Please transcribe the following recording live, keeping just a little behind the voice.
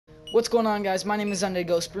What's going on, guys? My name is Undead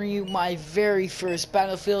Ghost, bringing you my very first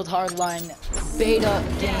Battlefield Hardline beta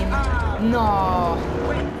game. No.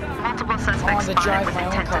 Multiple suspects to spotted drive with my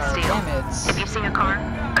own intent to car. steal. Damn it. If you see a car,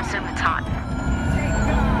 assume it's hot.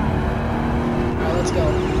 Alright, let's go.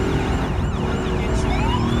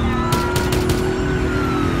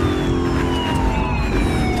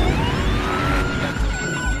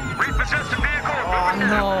 Repossessed a vehicle. Oh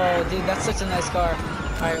no, dude, that's such a nice car.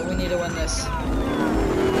 Alright, we need to win this.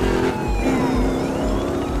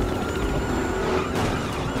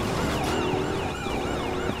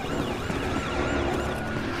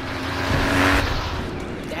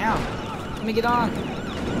 Let me get on.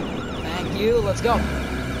 Thank you. Let's go.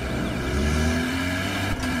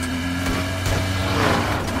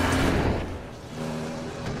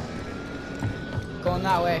 Going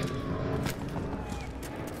that way.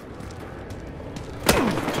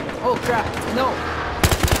 Oh crap. No.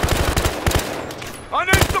 I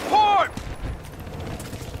need support.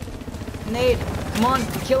 Nade. Come on.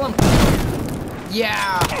 Kill him.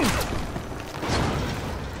 Yeah.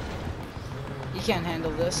 You can't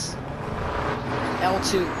handle this.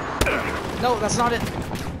 L2. No, that's not it.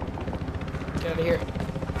 Get out of here.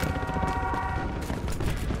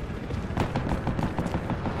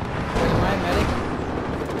 Wait, am I a medic?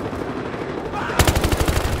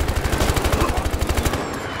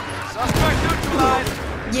 Suspect neutralized.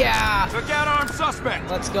 Yeah! Took out armed suspect.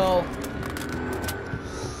 Let's go.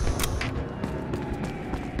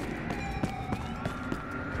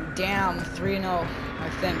 Damn, 3-0, I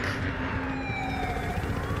think.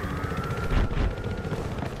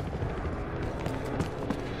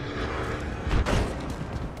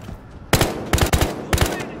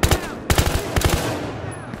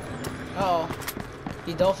 Oh,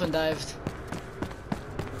 he dolphin dived.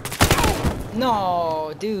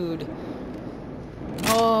 No, dude.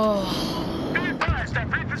 Oh.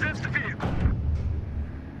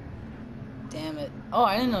 Damn it. Oh,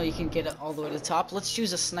 I didn't know you can get it all the way to the top. Let's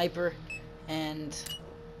choose a sniper and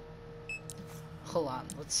hold on.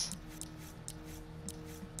 Let's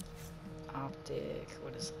optic.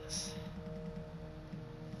 What is this?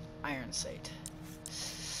 Iron sight.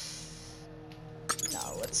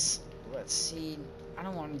 No, let's see. I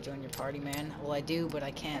don't want to join your party, man. Well, I do, but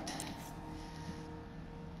I can't.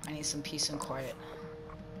 I need some peace and quiet.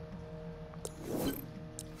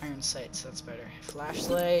 Iron sights, that's better.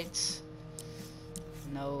 Flashlights.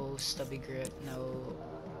 No stubby grip, no.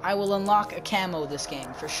 I will unlock a camo this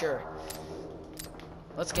game, for sure.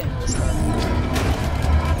 Let's get into this car.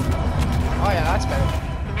 Oh yeah, that's better.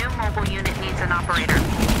 New mobile unit needs an operator.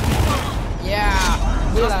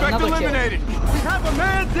 Yeah! We got Suspect another eliminated. kill. We have a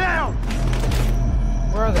man down.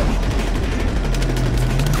 Where are they?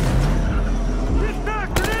 Get back,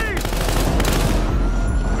 grenade!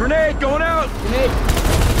 Grenade going out. Grenade!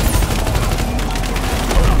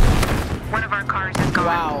 One of our cars is gone.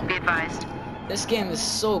 Wow. Be advised. This game is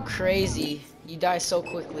so crazy. You die so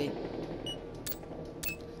quickly.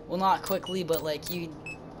 Well, not quickly, but like you're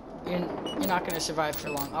not gonna survive for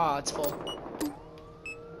long. Oh, it's full. Give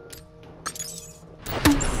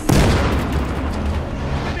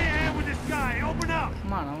me a hand with this guy. Open up.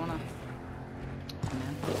 Come on, I wanna.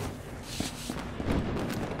 Man.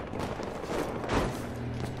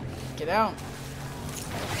 Get out.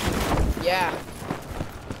 Yeah.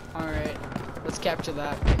 Alright. Let's capture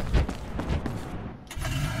that.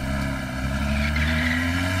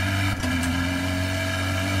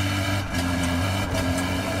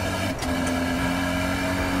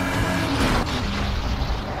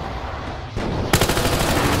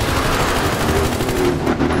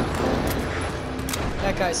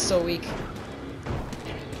 That guy's so weak.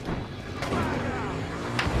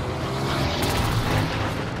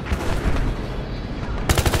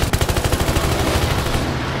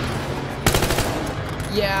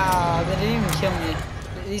 Yeah, they didn't even kill me.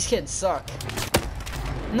 These kids suck.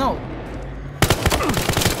 No.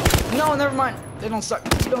 No, never mind. They don't suck.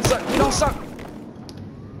 You don't suck. You don't suck.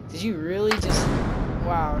 Did you really just...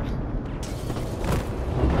 Wow.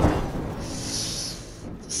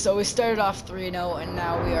 So we started off 3-0, and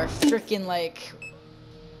now we are freaking like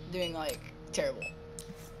doing like terrible.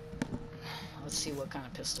 Let's see what kind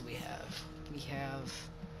of pistol we have. We have...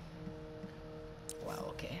 Wow,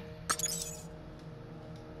 okay.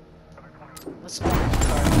 Let's go on the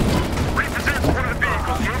car. Repossess one of the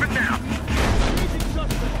vehicles. Move it now.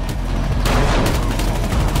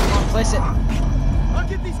 Come on, place it. I'll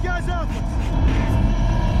get these guys out.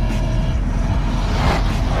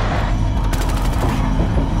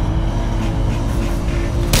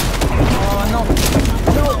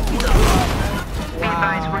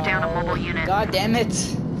 God damn it.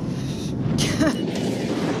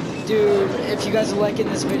 Dude, if you guys are liking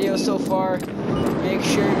this video so far, make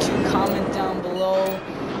sure to comment down below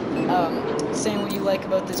saying what you like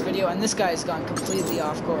about this video. And this guy's gone completely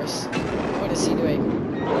off course. What is he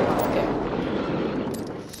doing? Oh, okay.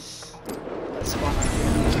 Let's spawn right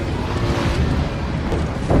here.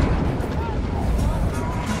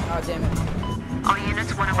 Oh, damn it. All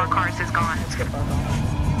units, one of our cars is gone. Let's get back on.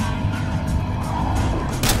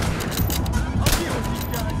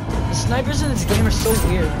 The snipers in this game are so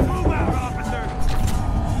weird. Move out, officer!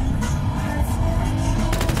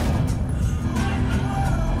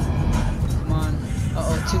 Come on.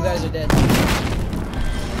 Uh-oh, 2 guys are dead.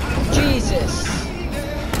 Jesus!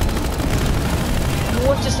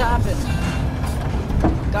 What just happened?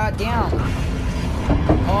 God damn.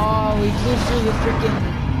 Oh, we flew through the freaking...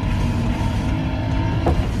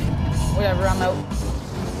 Whatever, I'm out.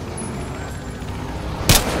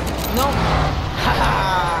 Nope. Haha!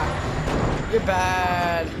 You're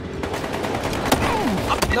bad.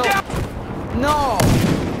 No. No.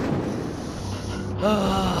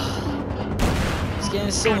 This game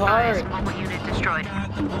is so hard. Mobile unit destroyed.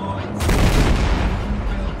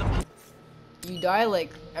 You die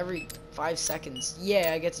like every 5 seconds.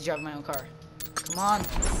 Yeah, I get to drive my own car. Come on.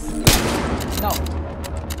 No.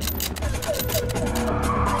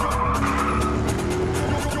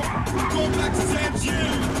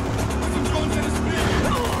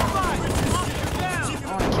 I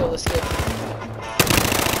want to kill this kid.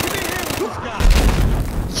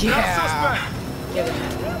 Yeah. Get him.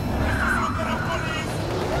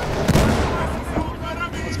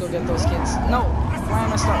 Let's go get those kids. No. Why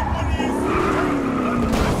am I stuck?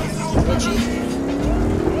 Glitchy.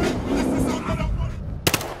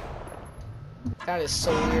 That is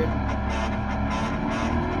so weird.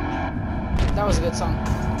 That was a good song.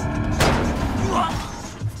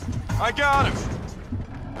 I got him!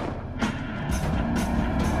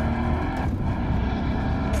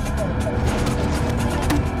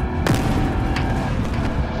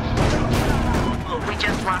 We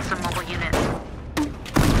just lost a mobile unit.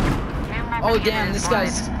 Oh damn, this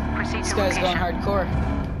guy's going hardcore.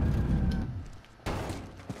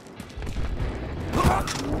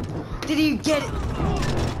 Did he get it?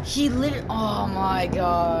 He literally, oh my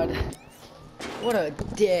god. What a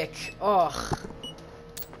dick. Ugh.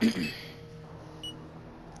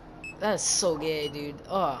 That's so gay, dude.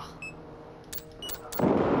 Ugh.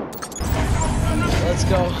 Let's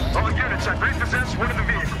go. All units, I've repossessed one of the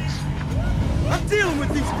vehicles. I'm dealing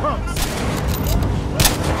with these punks!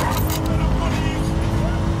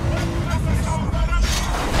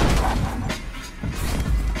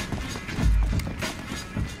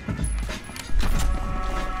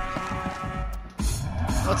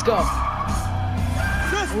 Let's go.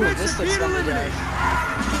 Ooh, this looks fun to drive.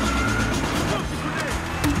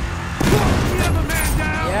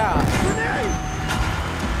 Yeah.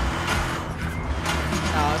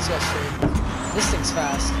 Oh, let's go straight. This thing's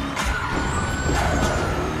fast.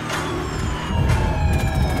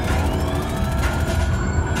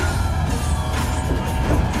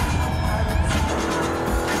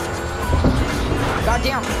 God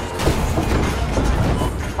damn.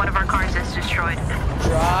 One of our cars is destroyed.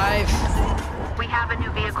 Drive. We have a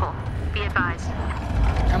new vehicle. Be advised.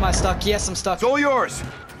 Am I stuck? Yes, I'm stuck. It's all yours!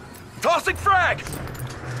 Tossing frag!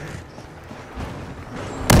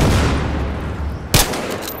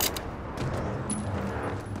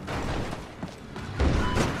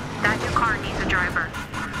 That new car needs a driver.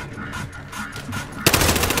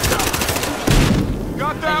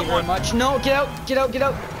 Got Thank that you very one! much. No, get out, get out, get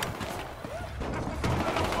out.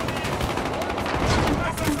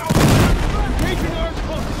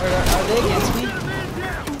 Are they against me?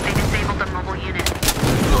 They disabled a mobile unit.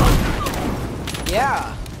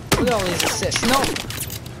 Yeah. Look at all these assists. No.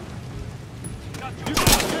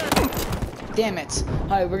 Damn it.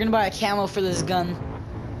 Alright, we're gonna buy a camo for this gun.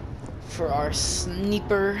 For our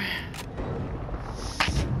sniper.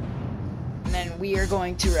 And then we are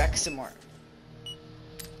going to wreck some more.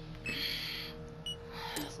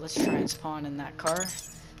 Let's try and spawn in that car.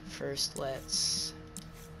 First, let's...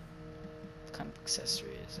 What kind of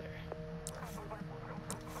accessory is there?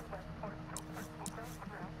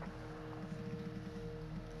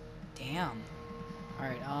 Damn.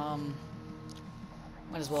 Alright,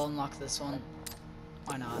 might as well unlock this one.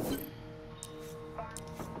 Why not?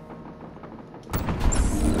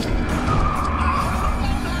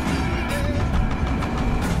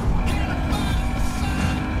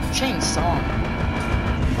 Change song.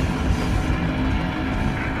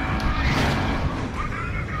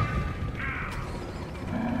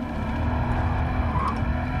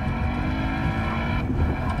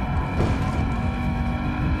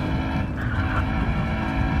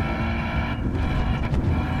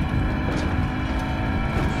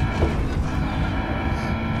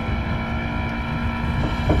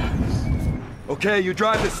 Okay, you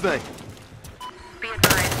drive this thing. Be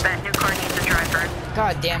advised that new car needs a driver.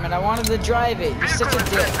 God damn it, I wanted to drive it. You're such a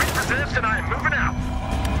Vehicle dick. has been repossessed and I am moving out.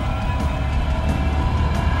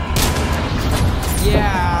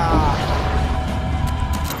 Yeah.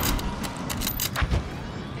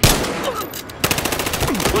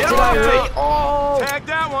 Get Did I really? on, Oh! Tag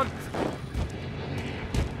that one.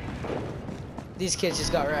 These kids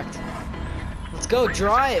just got wrecked. Let's go,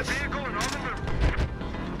 drive. Vehicle and on the move.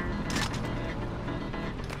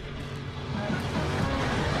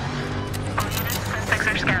 All units, suspects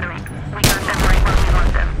are scattering. We got them right where we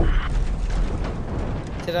want them.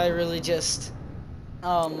 Did I really just...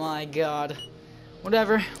 Oh my god.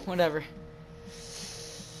 Whatever, whatever.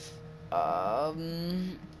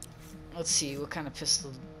 Let's see, what kind of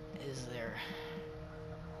pistol is there?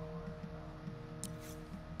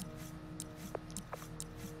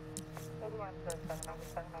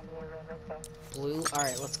 Blue?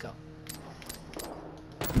 Alright, let's go.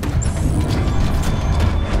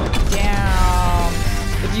 Damn!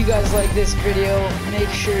 If you guys like this video, make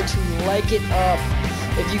sure to like it up.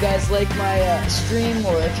 If you guys like my stream,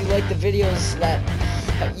 or if you like the videos that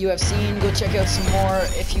you have seen, go check out some more.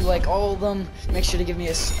 If you like all of them, make sure to give me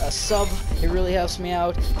a sub. It really helps me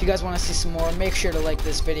out. If you guys want to see some more, make sure to like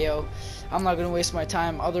this video. I'm not going to waste my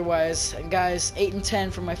time otherwise. And guys, 8 and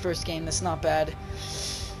 10 for my first game. That's not bad.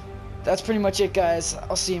 That's pretty much it, guys.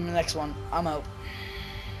 I'll see you in the next one. I'm out.